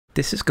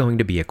This is going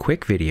to be a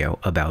quick video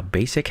about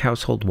basic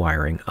household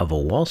wiring of a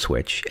wall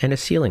switch and a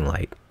ceiling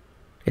light.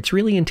 It's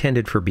really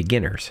intended for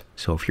beginners,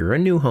 so if you're a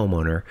new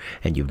homeowner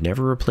and you've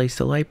never replaced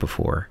a light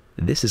before,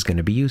 this is going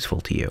to be useful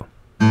to you.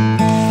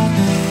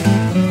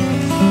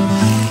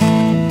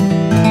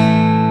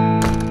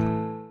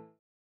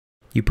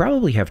 You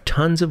probably have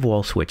tons of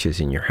wall switches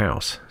in your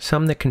house,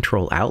 some that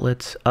control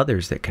outlets,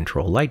 others that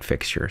control light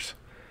fixtures.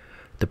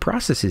 The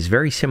process is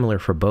very similar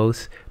for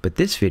both, but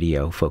this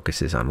video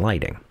focuses on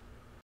lighting.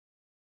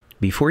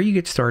 Before you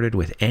get started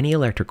with any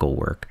electrical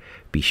work,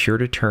 be sure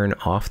to turn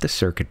off the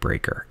circuit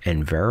breaker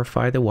and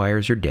verify the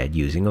wires are dead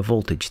using a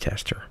voltage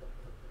tester.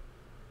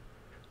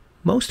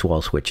 Most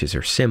wall switches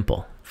are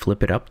simple.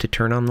 Flip it up to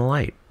turn on the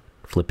light.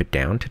 Flip it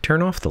down to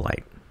turn off the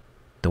light.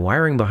 The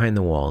wiring behind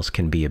the walls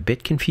can be a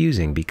bit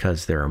confusing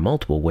because there are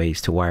multiple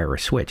ways to wire a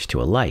switch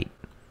to a light.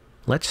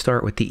 Let's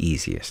start with the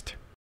easiest.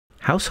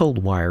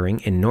 Household wiring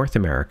in North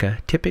America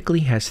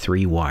typically has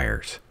 3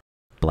 wires: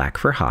 black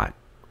for hot,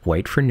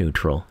 white for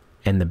neutral,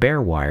 and the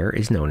bare wire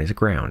is known as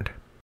ground.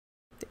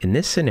 In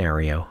this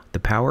scenario, the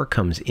power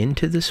comes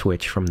into the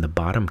switch from the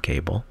bottom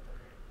cable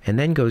and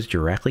then goes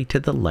directly to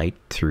the light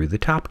through the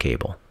top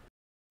cable.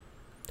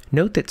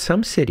 Note that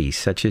some cities,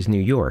 such as New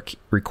York,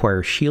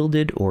 require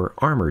shielded or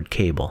armored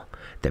cable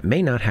that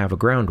may not have a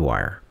ground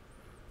wire.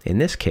 In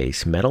this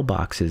case, metal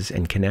boxes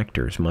and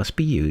connectors must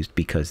be used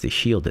because the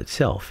shield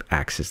itself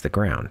acts as the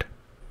ground.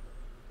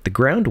 The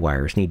ground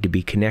wires need to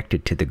be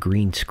connected to the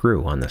green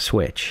screw on the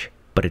switch,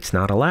 but it's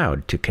not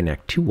allowed to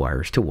connect 2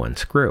 wires to one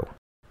screw.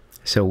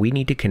 So we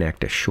need to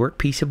connect a short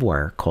piece of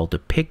wire called a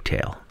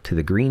pigtail to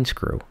the green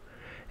screw,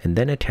 and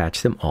then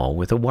attach them all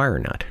with a wire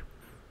nut.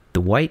 The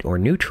white or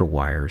neutral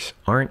wires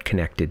aren't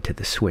connected to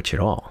the switch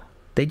at all.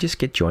 They just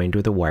get joined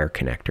with a wire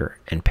connector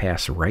and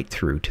pass right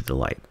through to the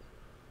light.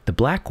 The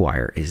black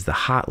wire is the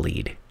hot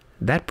lead.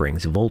 That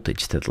brings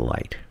voltage to the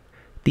light.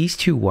 These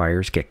 2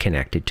 wires get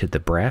connected to the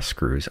brass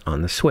screws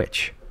on the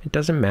switch. It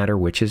doesn't matter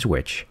which is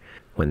which.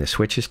 When the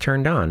switch is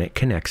turned on, it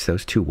connects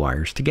those 2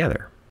 wires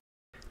together.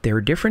 There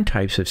are different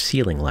types of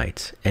ceiling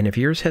lights, and if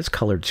yours has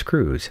colored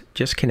screws,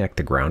 just connect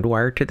the ground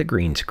wire to the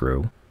green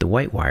screw, the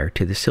white wire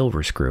to the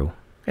silver screw,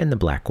 and the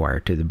black wire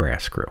to the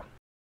brass screw.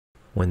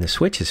 When the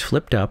switch is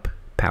flipped up,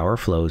 power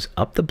flows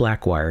up the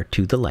black wire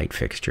to the light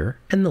fixture,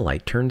 and the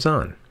light turns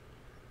on.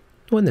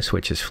 When the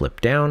switch is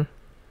flipped down,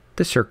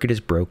 the circuit is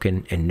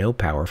broken and no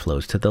power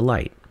flows to the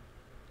light.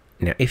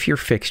 Now, if your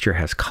fixture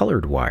has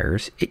colored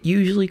wires, it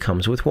usually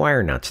comes with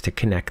wire nuts to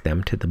connect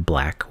them to the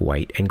black,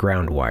 white, and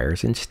ground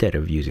wires instead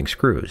of using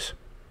screws.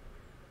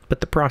 But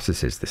the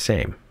process is the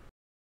same.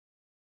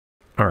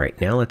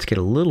 Alright, now let's get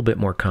a little bit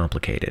more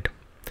complicated,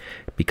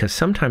 because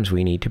sometimes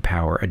we need to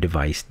power a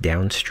device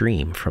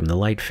downstream from the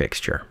light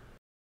fixture.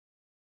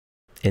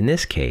 In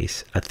this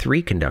case, a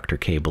 3-conductor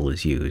cable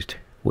is used,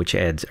 which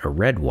adds a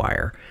red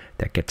wire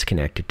that gets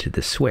connected to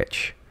the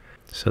switch,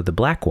 so the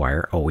black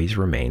wire always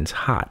remains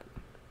hot.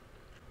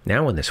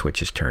 Now when the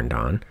switch is turned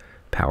on,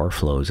 power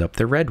flows up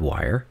the red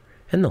wire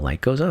and the light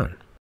goes on.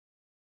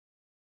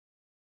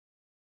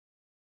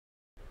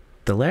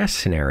 The last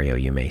scenario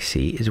you may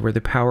see is where the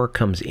power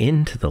comes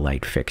into the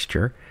light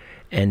fixture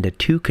and a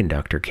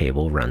 2-conductor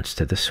cable runs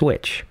to the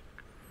switch.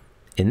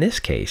 In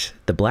this case,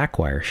 the black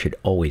wire should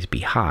always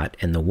be hot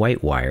and the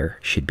white wire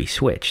should be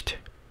switched.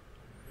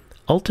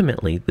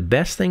 Ultimately, the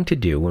best thing to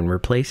do when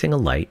replacing a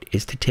light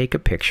is to take a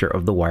picture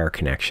of the wire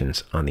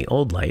connections on the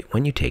old light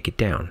when you take it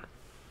down.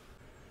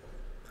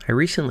 I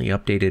recently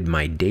updated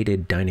my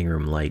dated dining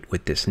room light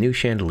with this new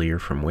chandelier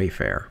from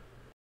Wayfair.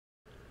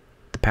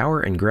 The power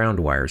and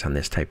ground wires on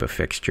this type of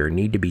fixture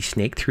need to be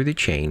snaked through the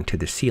chain to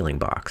the ceiling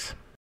box.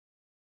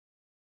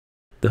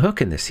 The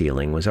hook in the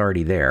ceiling was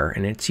already there,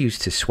 and it's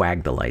used to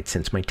swag the light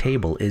since my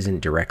table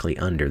isn't directly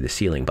under the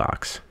ceiling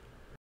box.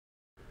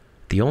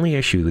 The only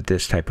issue with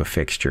this type of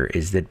fixture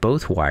is that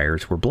both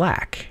wires were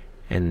black,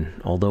 and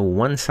although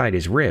one side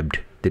is ribbed,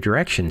 the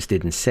directions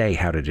didn't say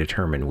how to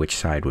determine which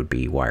side would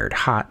be wired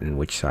hot and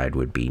which side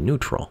would be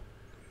neutral.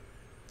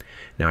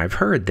 Now, I've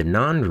heard the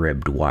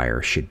non-ribbed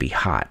wire should be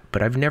hot,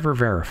 but I've never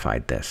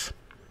verified this.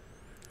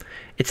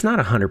 It's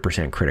not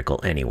 100% critical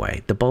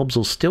anyway. The bulbs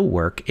will still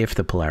work if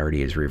the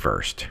polarity is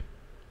reversed.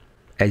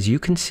 As you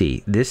can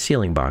see, this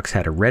ceiling box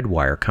had a red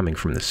wire coming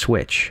from the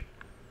switch.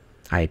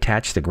 I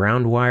attached the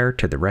ground wire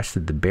to the rest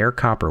of the bare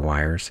copper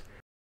wires,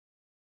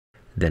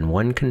 then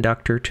 1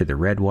 conductor to the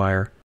red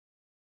wire,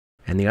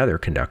 and the other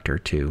conductor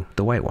to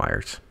the white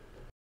wires.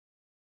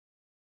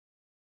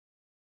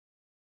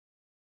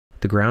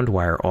 The ground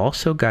wire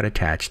also got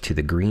attached to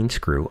the green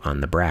screw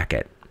on the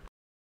bracket.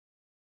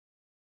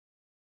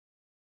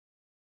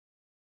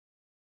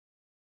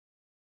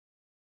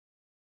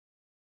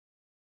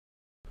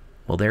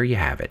 Well, there you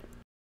have it.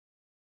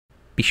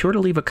 Be sure to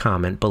leave a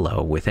comment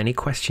below with any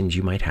questions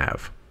you might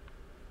have.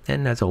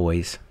 And as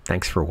always,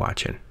 thanks for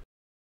watching.